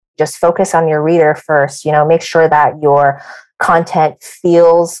just focus on your reader first. Make sure that your content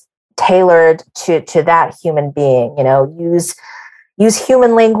feels tailored to that human being. Use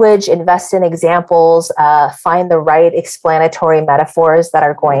human language, invest in examples, find the right explanatory metaphors that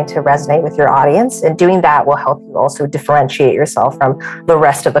are going to resonate with your audience. And doing that will help you also differentiate yourself from the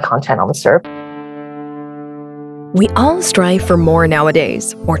rest of the content on the SERP. We all strive for more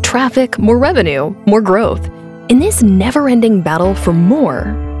nowadays. More traffic, more revenue, more growth. In this never-ending battle for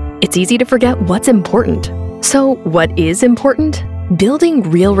more, it's easy to forget what's important. So what is important? Building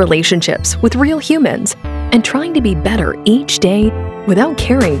real relationships with real humans and trying to be better each day without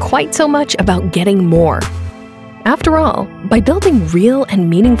caring quite so much about getting more. After all, by building real and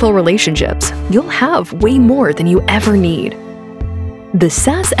meaningful relationships, you'll have way more than you ever need. The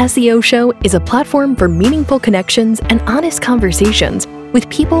SaaS SEO Show is a platform for meaningful connections and honest conversations with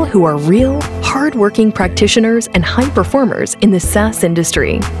people who are real, hard-working practitioners and high performers in the SaaS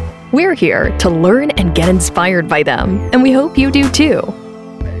industry. We're here to learn and get inspired by them, and we hope you do too.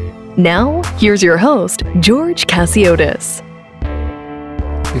 Now, here's your host, George Cassiotis.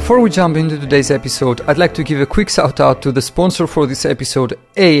 Before we jump into today's episode, I'd like to give a quick shout out to the sponsor for this episode,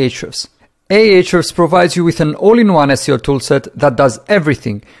 Ahrefs. Ahrefs provides you with an all-in-one SEO toolset that does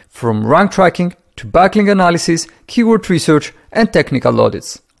everything from rank tracking to backlink analysis, keyword research, and technical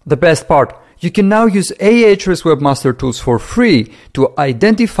audits. The best part, you can now use Ahrefs Webmaster Tools for free to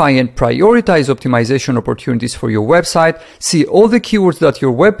identify and prioritize optimization opportunities for your website, see all the keywords that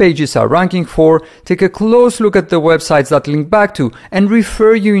your web pages are ranking for, take a close look at the websites that link back to and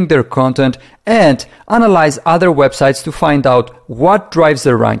refer you in their content, and analyze other websites to find out what drives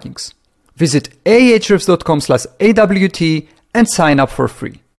their rankings. Visit ahrefs.com/AWT and sign up for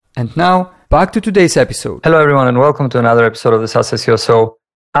free. And now, back to today's episode. Hello everyone and welcome to another episode of the SaaS SEO Show.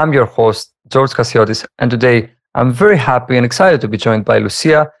 I'm your host, George Cassiotis, and today I'm very happy and excited to be joined by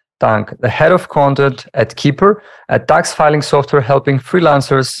Lucia, Tang, the head of content at Keeper, a tax filing software helping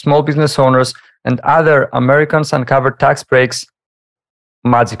freelancers, small business owners, and other Americans uncover tax breaks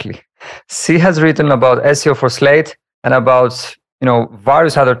magically. She has written about SEO for Slate and about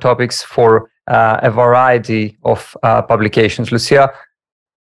various other topics for a variety of publications. Lucia,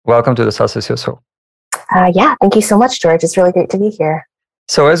 welcome to the SaaS SEO Show. Thank you so much, George. It's really great to be here.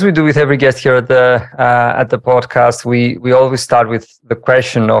 So as we do with every guest here at the podcast, we always start with the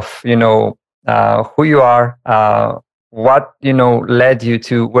question of who you are, what led you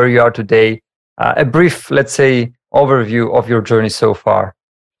to where you are today, a brief, let's say, overview of your journey so far.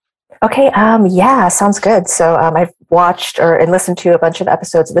 Okay, sounds good. So I've watched and listened to a bunch of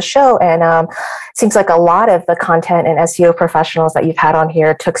episodes of the show, and it seems like a lot of the content and SEO professionals that you've had on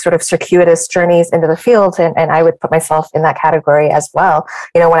here took sort of circuitous journeys into the field, and I would put myself in that category as well.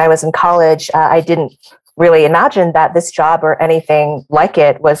 When I was in college, I didn't really imagine that this job or anything like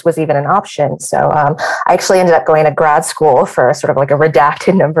it was even an option. So I actually ended up going to grad school for sort of like a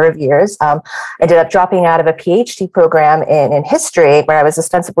redacted number of years. Ended up dropping out of a PhD program in history, where I was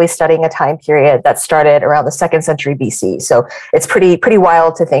ostensibly studying a time period that started around the 2nd century BC. So it's pretty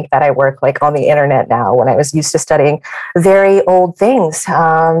wild to think that I work like on the internet now when I was used to studying very old things.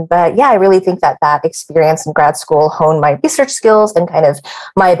 But yeah, I really think that experience in grad school honed my research skills and kind of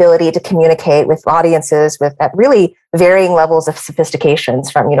my ability to communicate with audiences with at really varying levels of sophistications,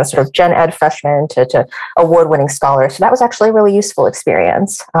 from sort of gen ed freshmen to award-winning scholars. So that was actually a really useful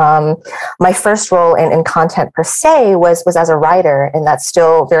experience. My first role in content per se was as a writer, and that's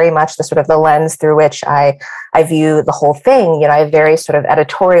still very much the sort of the lens through which I view the whole thing. I have very sort of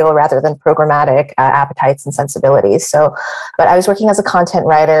editorial rather than programmatic appetites and sensibilities. But I was working as a content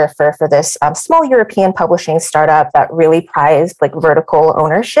writer for this small European publishing startup that really prized like vertical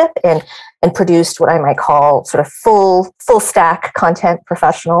ownership and produced what I might call sort of full stack content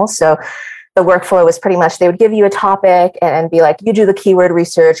professionals. So the workflow was pretty much, they would give you a topic and be like, you do the keyword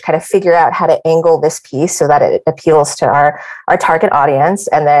research, kind of figure out how to angle this piece so that it appeals to our target audience.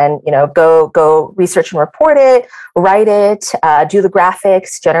 And then, go research and report it, write it, do the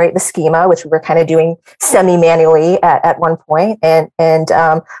graphics, generate the schema, which we were kind of doing semi-manually at one point, and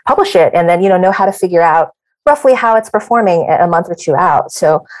publish it. And then, know how to figure out roughly how it's performing a month or two out.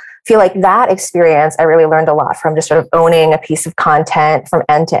 So I feel like that experience, I really learned a lot from, just sort of owning a piece of content from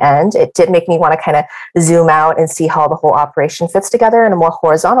end to end. It did make me want to kind of zoom out and see how the whole operation fits together in a more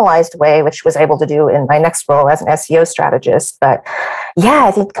horizontalized way, which I was able to do in my next role as an SEO strategist. But yeah, I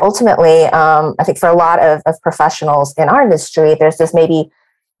think ultimately, I think for a lot of professionals in our industry, there's this maybe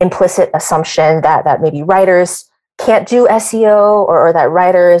implicit assumption that maybe writers can't do SEO, or that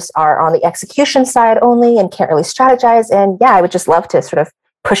writers are on the execution side only and can't really strategize. And yeah, I would just love to sort of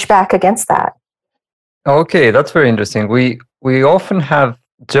push back against that. Okay, that's very interesting. We often have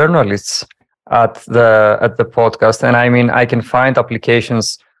journalists at the podcast, and I mean, I can find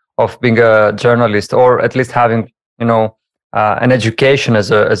applications of being a journalist, or at least having, an education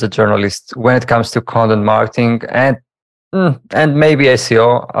as a journalist when it comes to content marketing and maybe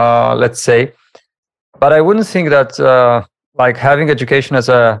SEO, let's say. But I wouldn't think that like having education as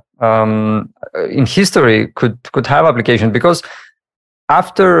in history could have application, because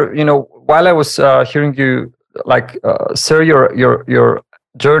after, while I was hearing you share your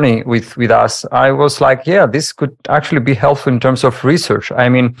journey with us, I was like, yeah, this could actually be helpful in terms of research. I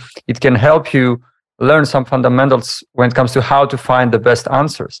mean, it can help you learn some fundamentals when it comes to how to find the best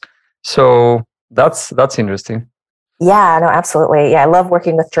answers. So that's interesting. Yeah, no, absolutely. Yeah, I love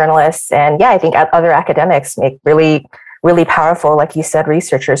working with journalists, and yeah, I think other academics make really, really powerful, like you said,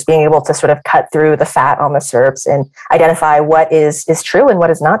 researchers, being able to sort of cut through the fat on the SERPs and identify what is true and what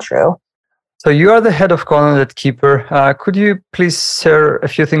is not true. So you are the head of content at Keeper. Could you please share a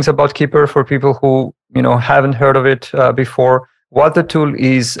few things about Keeper for people who haven't heard of it before? What the tool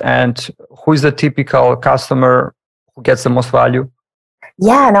is, and who is the typical customer who gets the most value?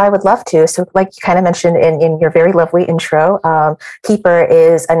 Yeah, no, I would love to. So like you kind of mentioned in your very lovely intro, Keeper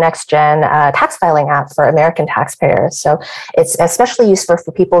is a next-gen tax filing app for American taxpayers. So it's especially useful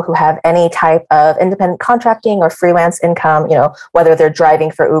for people who have any type of independent contracting or freelance income, whether they're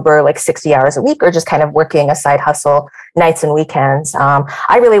driving for Uber like 60 hours a week or just kind of working a side hustle nights and weekends.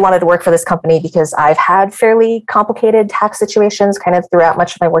 I really wanted to work for this company because I've had fairly complicated tax situations kind of throughout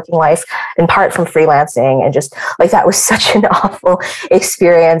much of my working life, in part from freelancing, and just like that was such an awful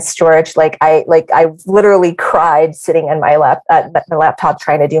experience, George. I literally cried sitting in my laptop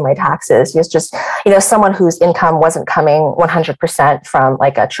trying to do my taxes. It was just, someone whose income wasn't coming 100% from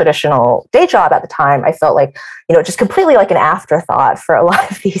like a traditional day job at the time. I felt like, just completely like an afterthought for a lot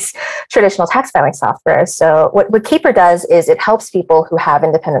of these traditional tax filing softwares. So what Keeper does is it helps people who have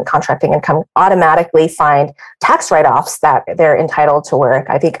independent contracting income automatically find tax write-offs that they're entitled to work.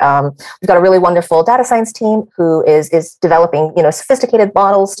 I think we've got a really wonderful data science team who is developing, sophisticated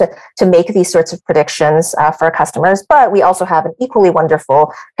models to make these sorts of predictions for our customers. But we also have an equally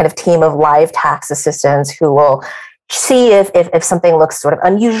wonderful kind of team of live tax assistants who will see if something looks sort of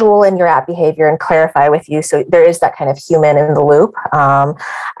unusual in your app behavior and clarify with you. So there is that kind of human in the loop.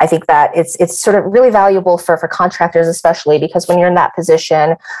 I think that it's sort of really valuable for contractors, especially because when you're in that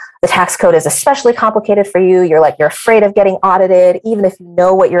position, the tax code is especially complicated for you. You're afraid of getting audited. Even if you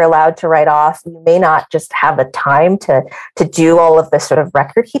know what you're allowed to write off, you may not just have the time to do all of the sort of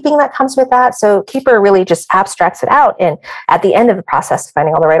record keeping that comes with that. So Keeper really just abstracts it out. And at the end of the process of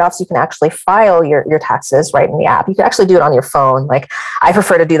finding all the write-offs, you can actually file your taxes right in the app. You can actually do it on your phone. Like I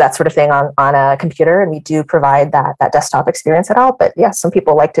prefer to do that sort of thing on a computer, and we do provide that desktop experience at all. But yeah, some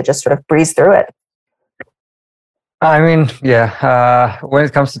people like to just sort of breeze through it. I mean, yeah, when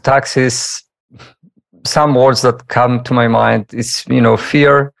it comes to taxes, some words that come to my mind is,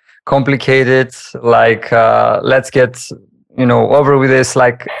 fear, complicated, like, let's get, over with this.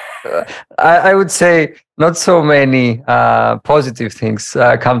 Like, I would say not so many positive things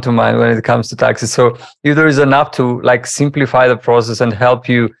come to mind when it comes to taxes. So if there is enough to like simplify the process and help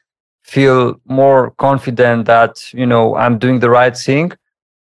you feel more confident that, I'm doing the right thing,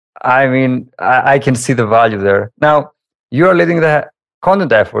 I mean, I can see the value there. Now, you are leading the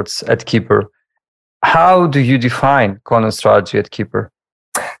content efforts at Keeper. How do you define content strategy at Keeper?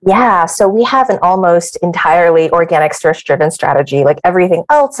 Yeah, so we have an almost entirely organic search-driven strategy. Like everything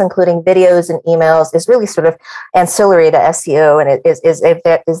else, including videos and emails, is really sort of ancillary to SEO, and it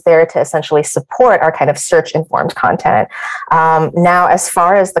is there to essentially support our kind of search-informed content. Now, as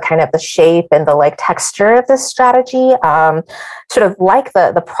far as the kind of the shape and the like texture of this strategy, sort of like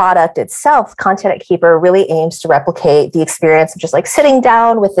the product itself, Content at Keeper really aims to replicate the experience of just like sitting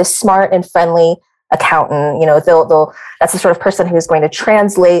down with this smart and friendly accountant. That's the sort of person who's going to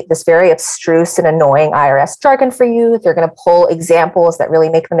translate this very abstruse and annoying IRS jargon for you. They're going to pull examples that really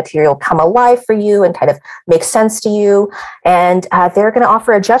make the material come alive for you and kind of make sense to you. And they're going to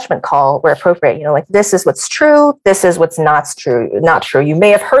offer a judgment call where appropriate. Like this is what's true. This is what's not true. You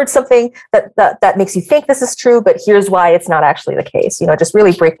may have heard something that makes you think this is true, but here's why it's not actually the case. Just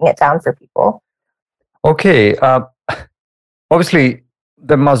really breaking it down for people. Okay. Obviously,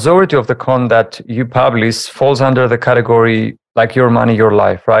 the majority of the content that you publish falls under the category like your money, your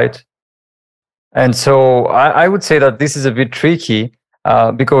life, right? And so I would say that this is a bit tricky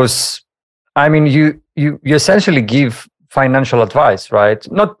because, I mean, you essentially give financial advice, right?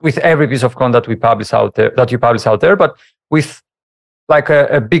 Not with every piece of content that you publish out there, but with like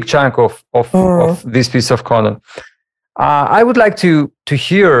a big chunk of this piece of content. I would like to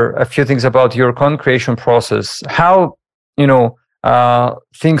hear a few things about your content creation process. How,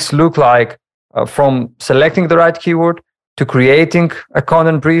 things look like, from selecting the right keyword to creating a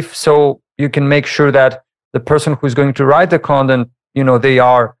content brief, so you can make sure that the person who's going to write the content, they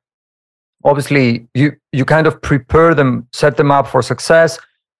are obviously, you kind of prepare them, set them up for success,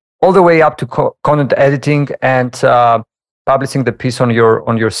 all the way up to content editing and publishing the piece on your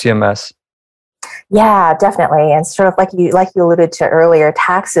CMS. Yeah, definitely. And sort of like you alluded to earlier,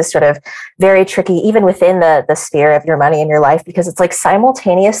 tax is sort of very tricky, even within the sphere of your money in your life, because it's like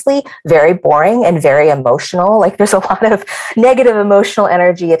simultaneously very boring and very emotional. Like there's a lot of negative emotional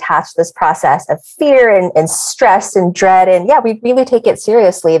energy attached to this process of fear and stress and dread. And yeah, we really take it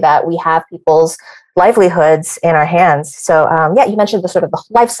seriously that we have people's livelihoods in our hands. So yeah, you mentioned the sort of the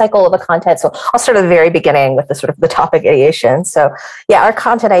life cycle of the content. So I'll start at the very beginning with the sort of the topic ideation. So yeah, our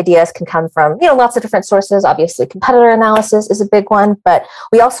content ideas can come from, lots of different sources. Obviously, competitor analysis is a big one, but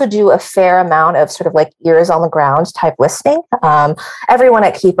we also do a fair amount of sort of like ears on the ground type listening. Everyone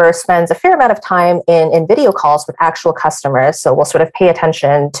at Keeper spends a fair amount of time in video calls with actual customers. So we'll sort of pay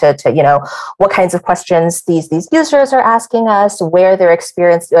attention to what kinds of questions these users are asking us, where they're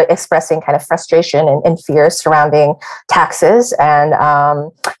expressing kind of frustration and fears surrounding taxes. And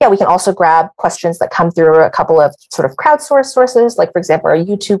yeah, we can also grab questions that come through a couple of sort of crowdsourced sources, like for example, our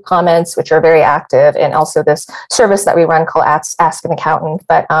YouTube comments, which are very active, and also this service that we run called Ask an Accountant.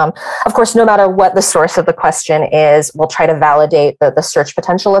 But of course, no matter what the source of the question is, we'll try to validate the search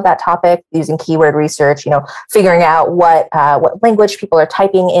potential of that topic using keyword research, figuring out what language people are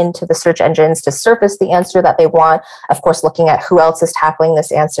typing into the search engines to surface the answer that they want. Of course, looking at who else is tackling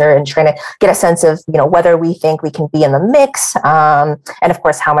this answer and trying to get a sense of whether we think we can be in the mix, and of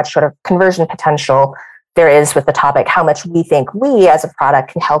course how much sort of conversion potential there is with the topic, how much we think we as a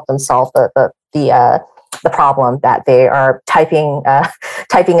product can help them solve the problem that they are typing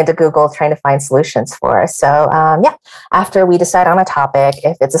into Google, trying to find solutions for. So yeah, after we decide on a topic,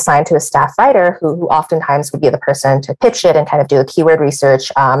 if it's assigned to a staff writer who oftentimes would be the person to pitch it and kind of do the keyword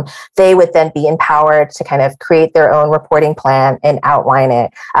research, they would then be empowered to kind of create their own reporting plan and outline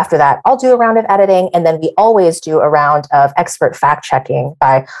it. After that, I'll do a round of editing, and then we always do a round of expert fact checking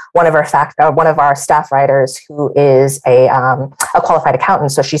by one of our staff writers who is a qualified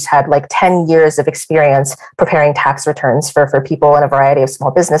accountant. So she's had like 10 years of experience preparing tax returns for people in a variety of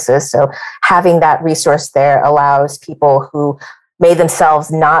small businesses. So having that resource there allows people who may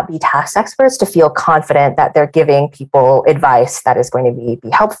themselves not be tax experts to feel confident that they're giving people advice that is going to be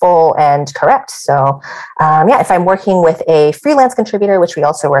helpful and correct. So yeah, if I'm working with a freelance contributor, which we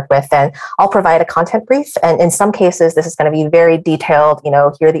also work with, then I'll provide a content brief. And in some cases, this is going to be very detailed, here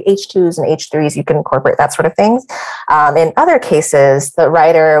are the H2s and H3s, you can incorporate that sort of things. In other cases, the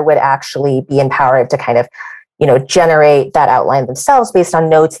writer would actually be empowered to kind of generate that outline themselves based on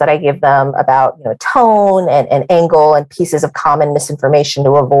notes that I give them about, tone and angle and pieces of common misinformation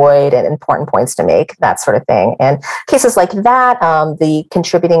to avoid and important points to make, that sort of thing. And cases like that, the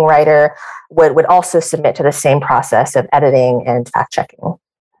contributing writer would also submit to the same process of editing and fact checking.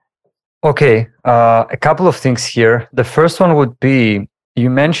 Okay, a couple of things here. The first one would be,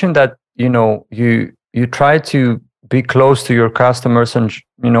 you mentioned that, you try to be close to your customers and,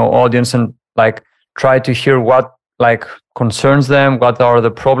 audience, and like try to hear what like concerns them, what are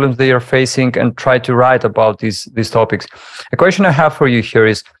the problems they are facing, and try to write about these topics. A question I have for you here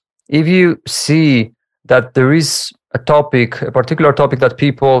is, if you see that there is a particular topic that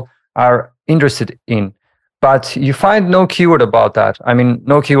people are interested in, but you find no keyword about that, I mean,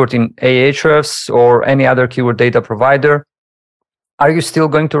 no keyword in Ahrefs or any other keyword data provider, are you still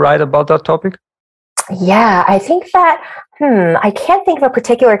going to write about that topic? Yeah, I think that, I can't think of a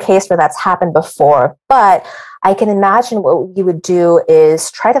particular case where that's happened before, but I can imagine what you would do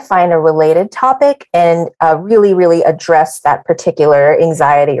is try to find a related topic and really, really address that particular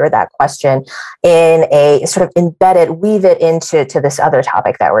anxiety or that question in a sort of weave it into this other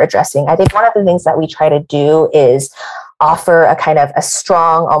topic that we're addressing. I think one of the things that we try to do is offer a kind of a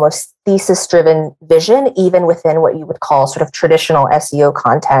strong, almost thesis-driven vision, even within what you would call sort of traditional SEO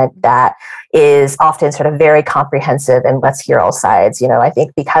content that is often sort of very comprehensive and let's hear all sides. I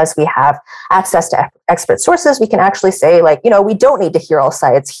think because we have access to expert sources, we can actually say like, we don't need to hear all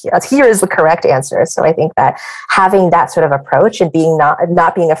sides. Here is the correct answer. So I think that having that sort of approach and being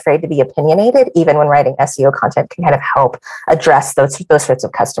not being afraid to be opinionated, even when writing SEO content, can kind of help address those sorts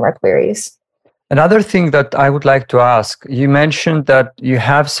of customer queries. Another thing that I would like to ask, you mentioned that you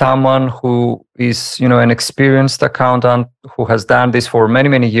have someone who is, an experienced accountant who has done this for many,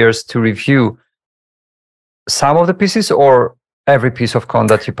 many years to review some of the pieces or every piece of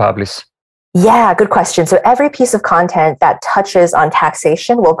content that you publish? Yeah, good question. So every piece of content that touches on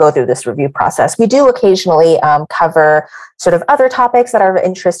taxation will go through this review process. We do occasionally cover sort of other topics that are of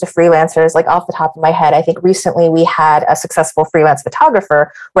interest to freelancers. Like off the top of my head, I think recently we had a successful freelance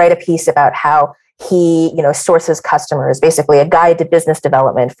photographer write a piece about how he, sources customers, basically a guide to business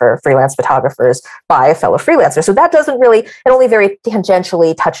development for freelance photographers by a fellow freelancer. So that it only very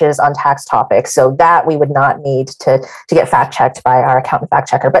tangentially touches on tax topics. So that we would not need to get fact checked by our accountant fact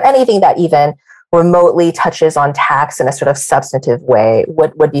checker. But anything that even remotely touches on tax in a sort of substantive way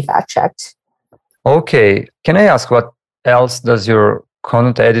would be fact checked. Okay. Can I ask what else does your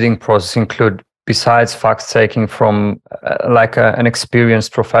content editing process include besides fact checking from an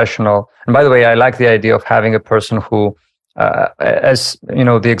experienced professional? And by the way, I like the idea of having a person who, as you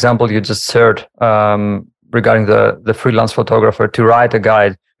know, the example you just shared regarding the freelance photographer, to write a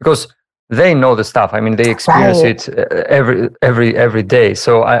guide, because they know the stuff. I mean, they experience it every day.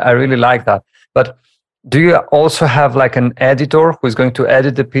 So I really like that. But do you also have like an editor who is going to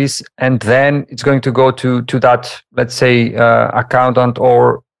edit the piece, and then it's going to go to that, let's say, accountant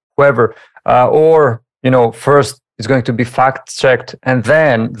or whoever? Or first it's going to be fact checked, and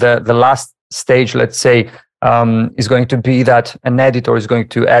then the last stage, let's say, is going to be that an editor is going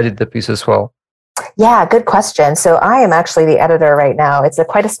to edit the piece as well? Yeah, good question. So I am actually the editor right now. It's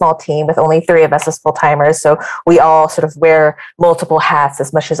quite a small team with only 3 of us as full-timers. So we all sort of wear multiple hats,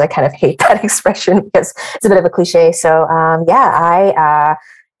 as much as I kind of hate that expression because it's a bit of a cliche. So I've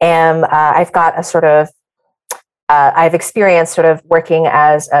got a sort of I've experienced sort of working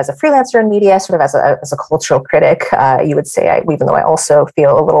as a freelancer in media, sort of as a cultural critic, you would say, even though I also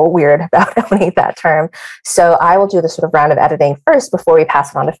feel a little weird about owning that term. So I will do the sort of round of editing first before we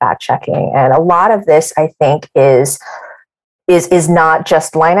pass it on to fact checking. And a lot of this, I think, is not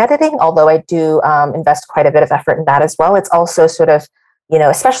just line editing, although I do invest quite a bit of effort in that as well. It's also sort of,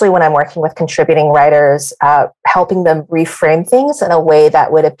 especially when I'm working with contributing writers, helping them reframe things in a way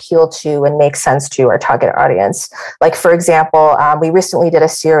that would appeal to and make sense to our target audience. Like, for example, we recently did a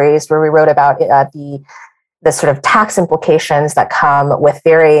series where we wrote about the sort of tax implications that come with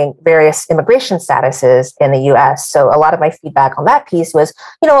various immigration statuses in the US. So a lot of my feedback on that piece was,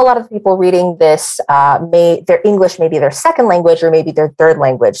 a lot of people reading this, their English may be their second language or maybe their third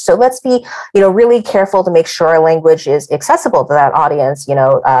language. So let's be, really careful to make sure our language is accessible to that audience,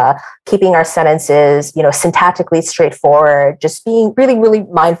 keeping our sentences, syntactically straightforward, just being really, really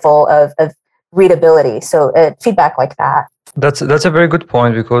mindful of readability. So feedback like that. That's a very good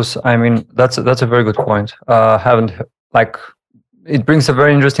point, because I mean that's a very good point. It brings a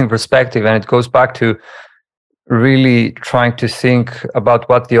very interesting perspective, and it goes back to really trying to think about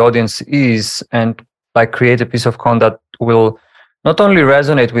what the audience is and create a piece of content that will not only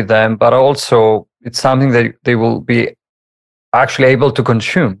resonate with them, but also it's something that they will be actually able to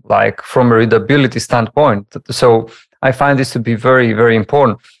consume, from a readability standpoint. So I find this to be very, very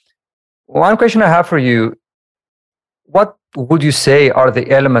important. One question I have for you: what would you say are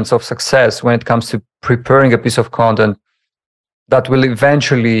the elements of success when it comes to preparing a piece of content that will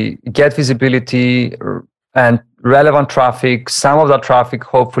eventually get visibility and relevant traffic? Some of that traffic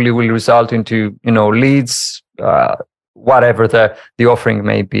hopefully will result into, leads, whatever the offering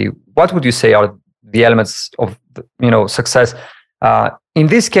may be. What would you say are the elements of, success in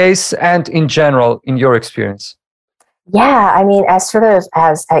this case and in general, in your experience? Yeah, I mean, as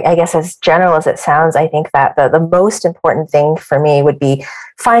general as it sounds, I think that the most important thing for me would be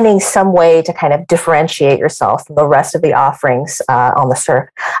finding some way to kind of differentiate yourself from the rest of the offerings on the SERP.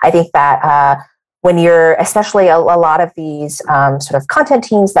 I think that when you're, especially a lot of these sort of content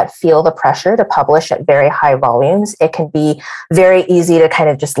teams that feel the pressure to publish at very high volumes, it can be very easy to kind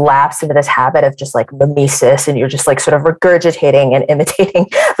of just lapse into this habit of just mimesis, and you're just sort of regurgitating and imitating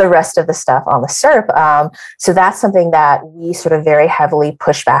the rest of the stuff on the SERP. So that's something that we sort of very heavily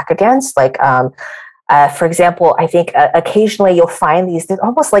push back against. For example, I think occasionally you'll find there's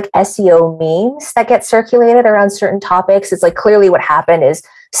almost like SEO memes that get circulated around certain topics. It's clearly what happened is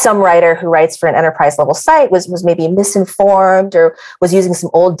some writer who writes for an enterprise level site was maybe misinformed or was using some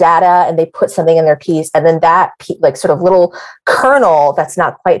old data, and they put something in their piece, and then that sort of little kernel that's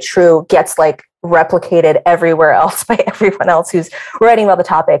not quite true gets replicated everywhere else by everyone else who's writing about the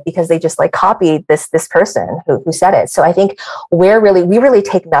topic, because they just copied this person who said it. So I think we really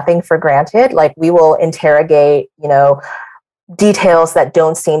take nothing for granted. We will interrogate, details that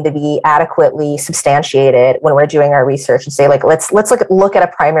don't seem to be adequately substantiated when we're doing our research, and say let's look at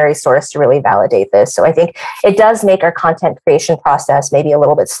a primary source to really validate this. So I think it does make our content creation process maybe a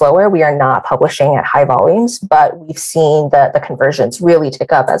little bit slower. We are not publishing at high volumes, but we've seen the conversions really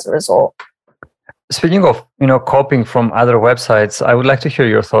tick up as a result. Speaking of, copying from other websites, I would like to hear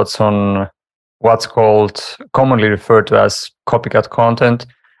your thoughts on what's called commonly referred to as copycat content.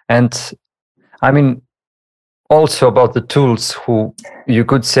 And I mean, also about the tools who you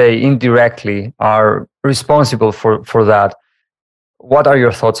could say indirectly are responsible for that. What are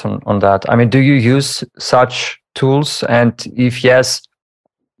your thoughts on that? I mean, do you use such tools? And if yes,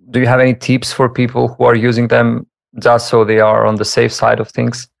 do you have any tips for people who are using them just so they are on the safe side of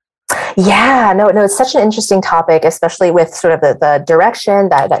things? Yeah, no, it's such an interesting topic, especially with sort of the direction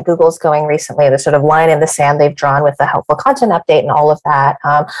that Google's going recently, the sort of line in the sand they've drawn with the helpful content update and all of that.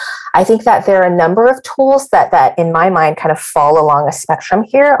 I think that there are a number of tools that in my mind kind of fall along a spectrum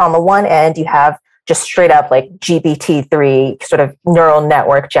here. On the one end, you have just straight up like GPT-3 sort of neural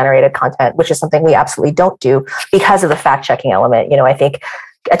network generated content, which is something we absolutely don't do because of the fact checking element. I think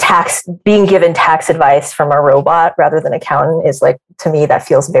being given tax advice from a robot rather than an accountant is like, to me, that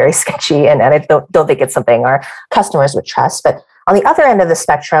feels very sketchy. And I don't think it's something our customers would trust. But on the other end of the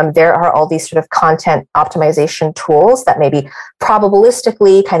spectrum, there are all these sort of content optimization tools that maybe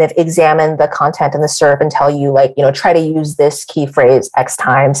probabilistically kind of examine the content in the SERP and tell you like, try to use this key phrase X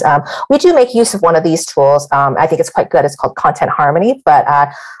times. We do make use of one of these tools. I think it's quite good. It's called Content Harmony, but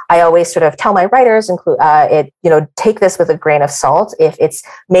I always sort of tell my writers, take this with a grain of salt. If it's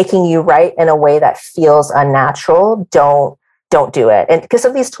making you write in a way that feels unnatural, don't do it. And because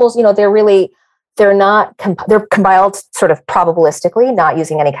of these tools, they're compiled sort of probabilistically, not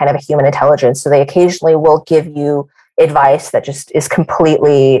using any kind of a human intelligence. So they occasionally will give you advice that just is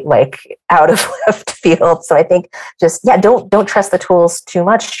completely like out of left field. So I think don't trust the tools too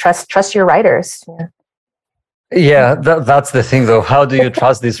much. Trust your writers. Yeah, that's the thing though. How do you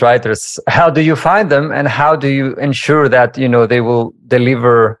trust these writers? How do you find them, and how do you ensure that they will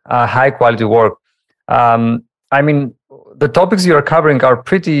deliver high quality work? I mean, the topics you are covering are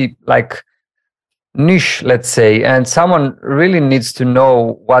pretty like niche, let's say, and someone really needs to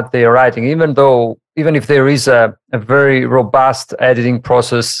know what they are writing, even if there is a very robust editing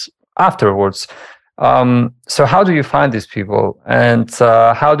process afterwards. So how do you find these people, and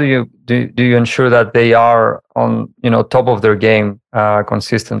how do you ensure that they are on top of their game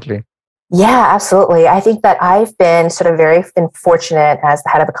consistently? Yeah, absolutely. I think that I've been sort of very fortunate as the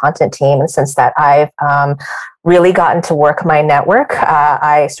head of a content team, and since that I've really gotten to work my network.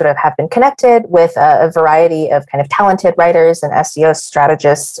 I sort of have been connected with a variety of kind of talented writers and SEO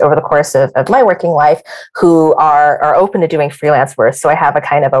strategists over the course of my working life who are open to doing freelance work. So I have a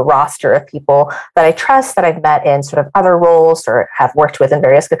kind of a roster of people that I trust, that I've met in sort of other roles or have worked with in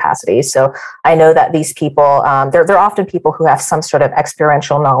various capacities. So I know that these people, they're often people who have some sort of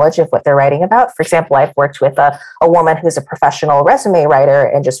experiential knowledge of what they're writing about. For example, I've worked with a woman who's a professional resume writer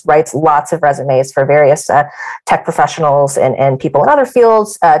and just writes lots of resumes for various tech professionals and people in other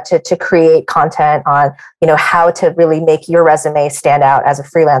fields to create content on how to really make your resume stand out as a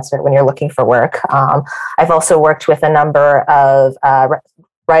freelancer when you're looking for work. I've also worked with a number of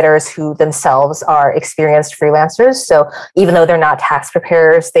writers who themselves are experienced freelancers. So even though they're not tax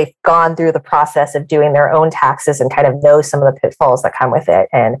preparers, they've gone through the process of doing their own taxes and kind of know some of the pitfalls that come with it.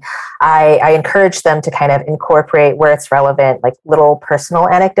 And I encourage them to kind of incorporate, where it's relevant, like little personal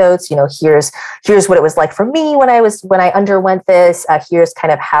anecdotes. Here's what it was like for me when I underwent this. Here's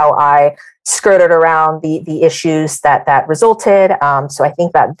kind of how I skirted around the issues that resulted. So I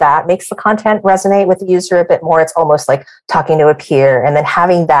think that makes the content resonate with the user a bit more. It's almost like talking to a peer, and then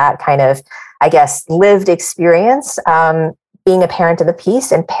having that kind of, I guess, lived experience, being apparent in the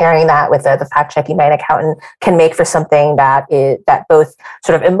piece, and pairing that with the fact checking by an accountant can make for something that both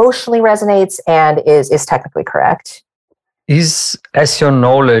sort of emotionally resonates and is technically correct. Is SEO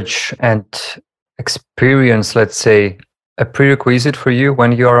knowledge and experience, let's say, a prerequisite for you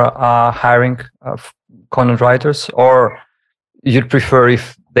when you're hiring content writers, or you'd prefer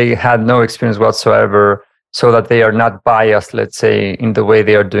if they had no experience whatsoever, so that they are not biased, let's say, in the way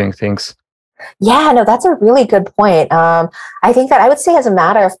they are doing things? Yeah, no, that's a really good point. I think that I would say as a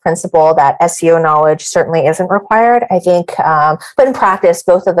matter of principle that SEO knowledge certainly isn't required. I think, but in practice,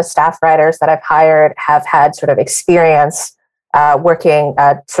 both of the staff writers that I've hired have had sort of experience working,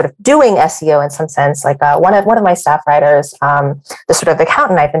 sort of doing SEO in some sense. Like one of my staff writers, the sort of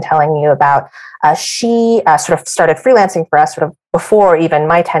accountant I've been telling you about, she sort of started freelancing for us sort of before even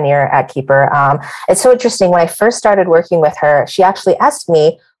my tenure at Keeper. It's so interesting. When I first started working with her, she actually asked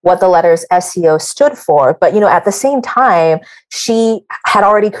me what the letters SEO stood for. But, at the same time, she had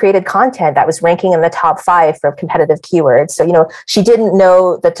already created content that was ranking in the top 5 for competitive keywords. So, she didn't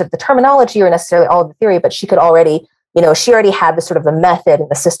know the terminology or necessarily all of the theory, but she could already, she already had the sort of the method in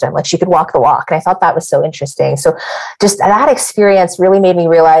the system, like she could walk the walk. And I thought that was so interesting. So just that experience really made me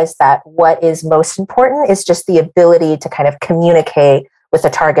realize that what is most important is just the ability to kind of communicate with the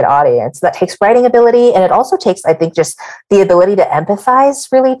target audience. That takes writing ability, and it also takes, I think, just the ability to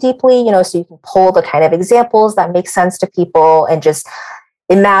empathize really deeply, so you can pull the kind of examples that make sense to people and just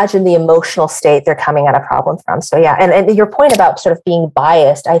imagine the emotional state they're coming at a problem from. So yeah, and your point about sort of being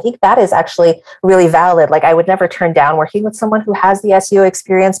biased, I think that is actually really valid. Like, I would never turn down working with someone who has the SEO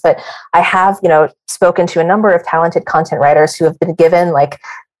experience, but I have, spoken to a number of talented content writers who have been given like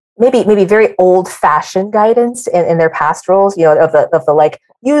maybe very old fashioned guidance in their past roles, of the like,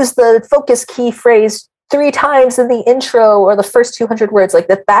 use the focus key phrase 3 times in the intro or the first 200 words. Like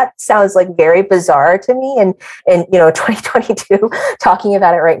that sounds like very bizarre to me. And 2022 talking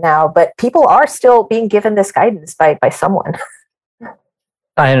about it right now, but people are still being given this guidance by someone.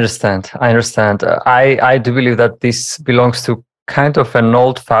 I understand. I do believe that this belongs to kind of an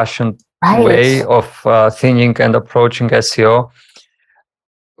old-fashioned way of thinking and approaching SEO.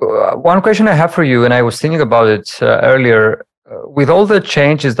 One question I have for you, and I was thinking about it earlier, with all the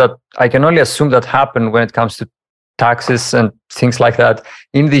changes that I can only assume that happen when it comes to taxes and things like that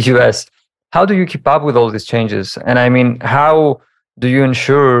in the US, how do you keep up with all these changes? And I mean, how do you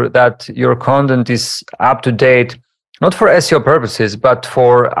ensure that your content is up to date, not for SEO purposes, but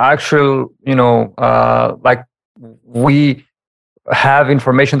for actual, like we have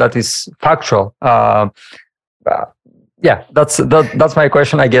information that is factual? Yeah, that's my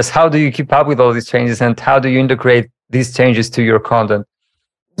question, I guess. How do you keep up with all these changes, and how do you integrate these changes to your content?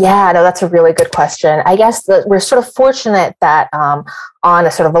 Yeah, no, that's a really good question. I guess that we're sort of fortunate that on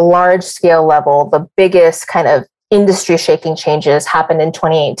a sort of a large scale level, the biggest kind of industry shaking changes happened in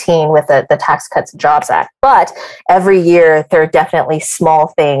 2018 with the Tax Cuts and Jobs Act. But every year, there are definitely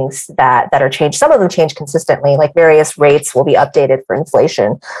small things that are changed. Some of them change consistently, like various rates will be updated for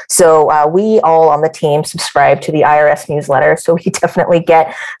inflation. So we all on the team subscribe to the IRS newsletter. So we definitely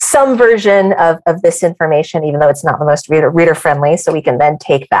get some version of this information, even though it's not the most reader friendly. So we can then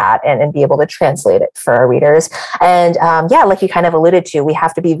take that and be able to translate it for our readers. And like you kind of alluded to, we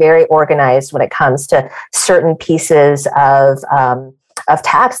have to be very organized when it comes to certain pieces of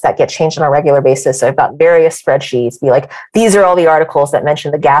tax that get changed on a regular basis. So I've got various spreadsheets, be like, these are all the articles that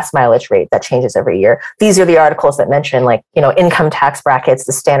mention the gas mileage rate that changes every year. These are the articles that mention income tax brackets,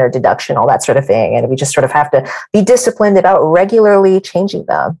 the standard deduction, all that sort of thing. And we just sort of have to be disciplined about regularly changing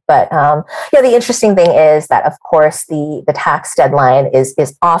them. But the interesting thing is that, of course, the tax deadline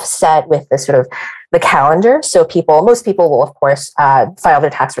is offset with the sort of the calendar. So most people will, of course, file their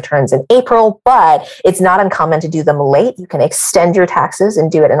tax returns in April, but it's not uncommon to do them late. You can extend your taxes and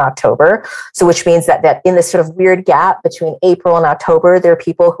do it in October. So which means that in this sort of weird gap between April and October, there are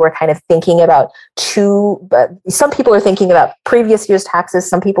people who are kind of thinking about some people are thinking about previous year's taxes.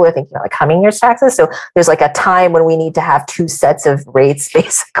 Some people are thinking about coming year's taxes. So there's like a time when we need to have 2 sets of rates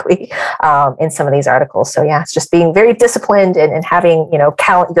basically in some of these articles. So yeah, it's just being very disciplined and having,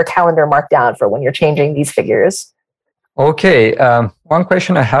 your calendar marked down for when you're changing these figures. Okay. One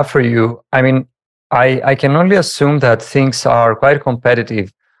question I have for you. I mean, I can only assume that things are quite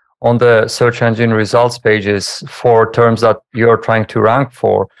competitive on the search engine results pages for terms that you're trying to rank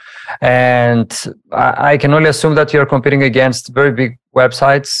for. And I can only assume that you're competing against very big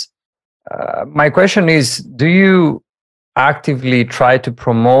websites. My question is, do you actively try to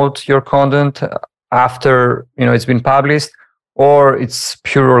promote your content after it's been published? Or it's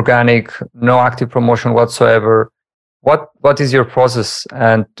pure organic, no active promotion whatsoever? What is your process,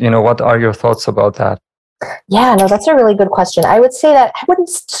 and what are your thoughts about that? Yeah, no, that's a really good question. I would say that I wouldn't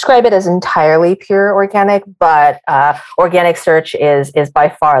describe it as entirely pure organic, but organic search is by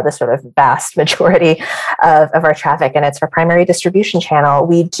far the sort of vast majority of our traffic, and it's our primary distribution channel.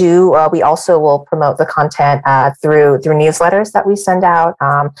 We also will promote the content through newsletters that we send out,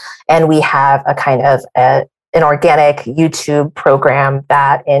 and we have a kind of an organic YouTube program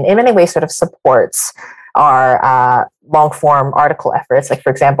that in many ways sort of supports our long form article efforts. Like, for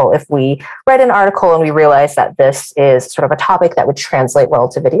example, if we write an article and we realize that this is sort of a topic that would translate well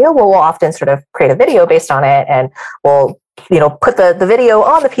to video, we'll often sort of create a video based on it, and we'll put the video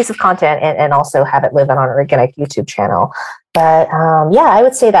on the piece of content and also have it live on our organic YouTube channel. But I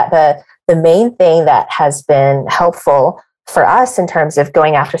would say that the main thing that has been helpful for us in terms of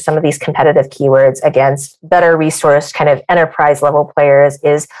going after some of these competitive keywords against better resourced kind of enterprise level players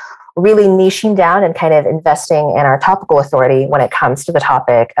is really niching down and kind of investing in our topical authority when it comes to the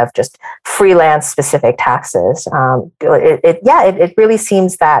topic of just freelance specific taxes. It really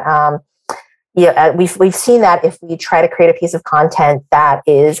seems that we've seen that if we try to create a piece of content that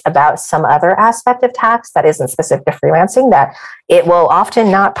is about some other aspect of tax that isn't specific to freelancing, that it will often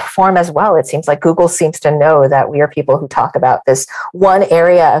not perform as well. It seems like Google seems to know that we are people who talk about this one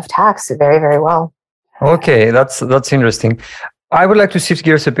area of tax very, very well. Okay, that's interesting. I would like to shift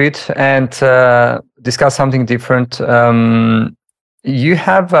gears a bit and discuss something different. You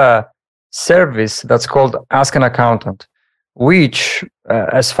have a service that's called Ask an Accountant, which,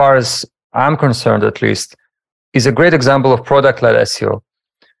 as far as I'm concerned at least, is a great example of product-led SEO.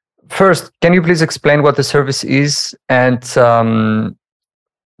 First, can you please explain what the service is? And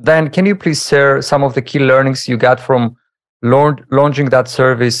then can you please share some of the key learnings you got from launching that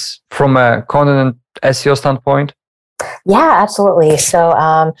service from a content SEO standpoint? Yeah, absolutely. So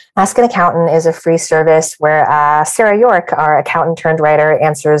Ask an Accountant is a free service where Sarah York, our accountant turned writer,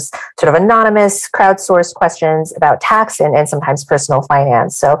 answers sort of anonymous, crowdsourced questions about tax and sometimes personal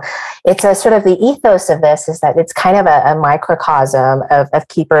finance. So it's a sort of the ethos of this is that it's kind of a microcosm of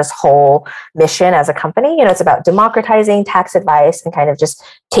Keeper's whole mission as a company. It's about democratizing tax advice and kind of just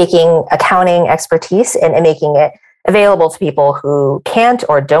taking accounting expertise and making it available to people who can't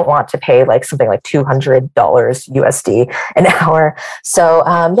or don't want to pay like something like $200 USD an hour. So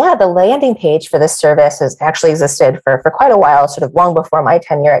the landing page for this service has actually existed for quite a while, sort of long before my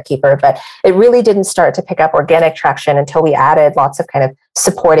tenure at Keeper, but it really didn't start to pick up organic traction until we added lots of kind of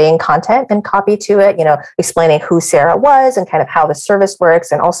supporting content and copy to it, explaining who Sarah was and kind of how the service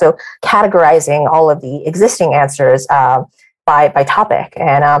works, and also categorizing all of the existing answers by topic.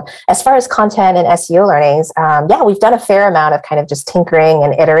 And as far as content and SEO learnings, we've done a fair amount of kind of just tinkering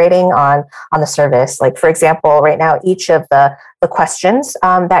and iterating on the service. Like, for example, right now, each of the questions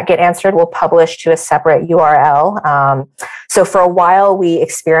that get answered will publish to a separate URL. So for a while, we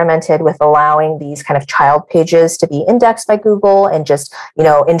experimented with allowing these kind of child pages to be indexed by Google and just,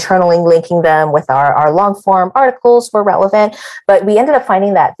 internally linking them with our long form articles were relevant. But we ended up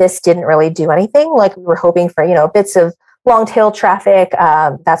finding that this didn't really do anything. Like, we were hoping for, bits of long tail traffic,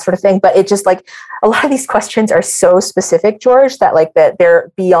 that sort of thing. But it just like a lot of these questions are so specific, George, that like that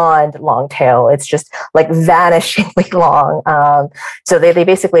they're beyond long tail. It's just like vanishingly long. So they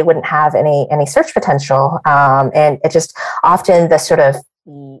basically wouldn't have any search potential. And it just often the sort of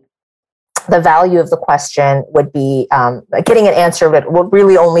the value of the question would be getting an answer that would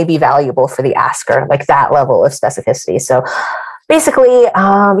really only be valuable for the asker, like that level of specificity. So basically,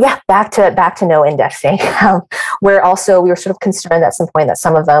 back to no indexing. We were sort of concerned at some point that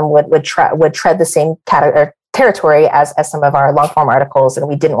some of them would tread the same territory as some of our long form articles, and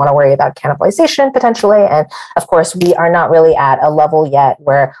we didn't want to worry about cannibalization potentially. And of course, we are not really at a level yet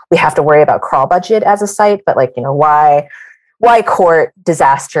where we have to worry about crawl budget as a site. But why court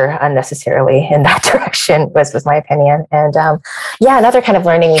disaster unnecessarily in that direction was my opinion. And another kind of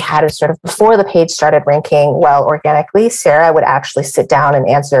learning we had is sort of before the page started ranking well organically, Sarah would actually sit down and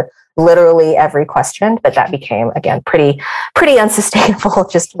answer literally every question, but that became, again, pretty unsustainable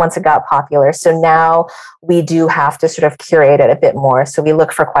just once it got popular. So now we do have to sort of curate it a bit more. So we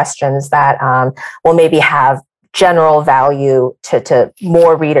look for questions that will maybe have general value to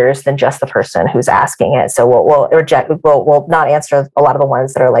more readers than just the person who's asking it. So we'll not answer a lot of the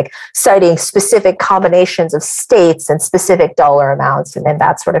ones that are like citing specific combinations of states and specific dollar amounts and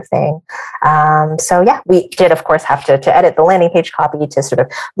that sort of thing. We did, of course, have to edit the landing page copy to sort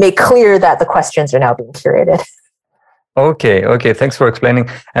of make clear that the questions are now being curated. Okay. Thanks for explaining.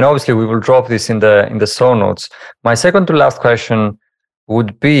 And obviously, we will drop this in the show notes. My second to last question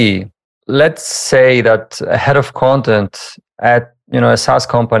would be, let's say that a head of content at a SaaS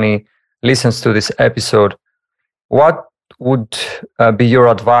company listens to this episode. What would be your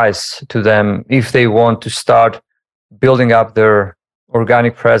advice to them if they want to start building up their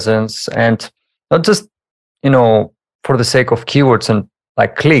organic presence, and not just for the sake of keywords and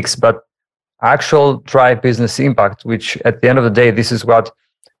like clicks, but actual drive business impact, which at the end of the day, this is what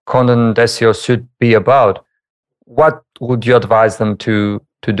content SEO should be about? What would you advise them to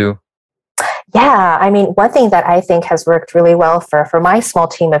do? Yeah, I mean, one thing that I think has worked really well for my small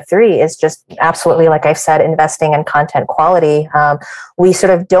team of 3 is just absolutely, like I've said, investing in content quality. We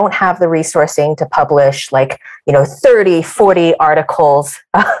sort of don't have the resourcing to publish 30, 40 articles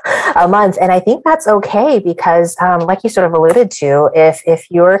a month. And I think that's okay because like you sort of alluded to, if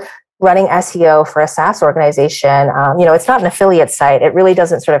you're running SEO for a SaaS organization, it's not an affiliate site. It really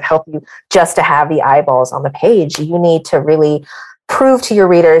doesn't sort of help you just to have the eyeballs on the page. You need to really prove to your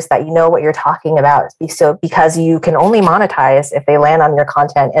readers that you know what you're talking about. So because you can only monetize if they land on your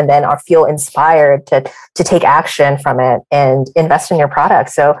content and then feel inspired to take action from it and invest in your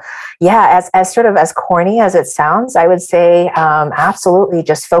product. So as sort of as corny as it sounds, I would say absolutely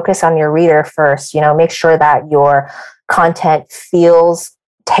just focus on your reader first. Make sure that your content feels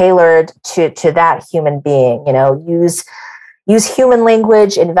tailored to that human being. use human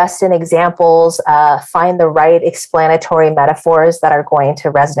language, invest in examples, find the right explanatory metaphors that are going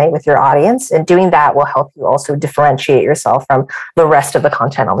to resonate with your audience. And doing that will help you also differentiate yourself from the rest of the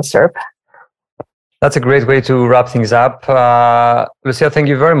content on the SERP. That's a great way to wrap things up. Lucia, thank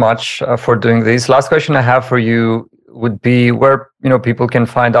you very much for doing this. Last question I have for you would be where people can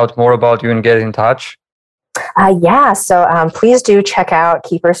find out more about you and get in touch. So please do check out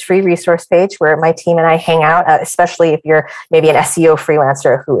Keeper's free resource page where my team and I hang out, especially if you're maybe an SEO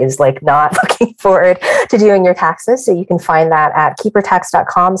freelancer who is like not looking forward to doing your taxes. So you can find that at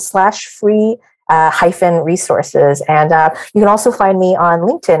keepertax.com/free -resources. And you can also find me on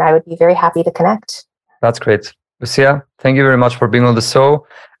LinkedIn. I would be very happy to connect. That's great. Lucia, thank you very much for being on the show,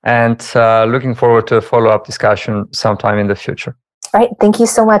 and looking forward to a follow-up discussion sometime in the future. All right. Thank you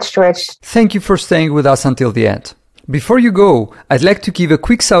so much, George. Thank you for staying with us until the end. Before you go, I'd like to give a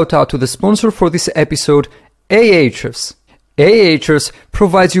quick shout out to the sponsor for this episode, Ahrefs. Ahrefs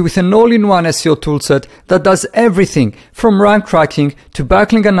provides you with an all-in-one SEO toolset that does everything from rank tracking to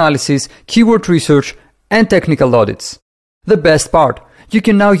backlink analysis, keyword research, and technical audits. The best part, you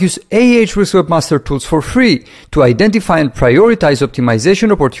can now use Ahrefs Webmaster Tools for free to identify and prioritize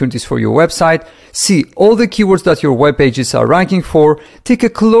optimization opportunities for your website, see all the keywords that your web pages are ranking for, take a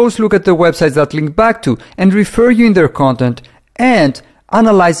close look at the websites that link back to and refer you in their content, and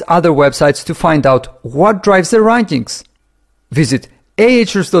analyze other websites to find out what drives their rankings. Visit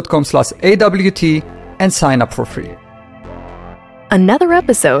ahrefs.com/AWT and sign up for free. Another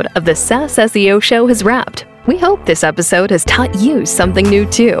episode of the SaaS SEO Show has wrapped. We hope this episode has taught you something new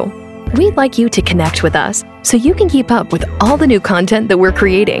too. We'd like you to connect with us so you can keep up with all the new content that we're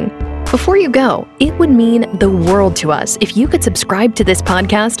creating. Before you go, it would mean the world to us if you could subscribe to this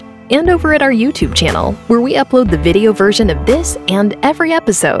podcast and over at our YouTube channel, where we upload the video version of this and every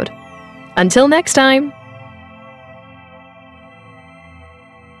episode. Until next time.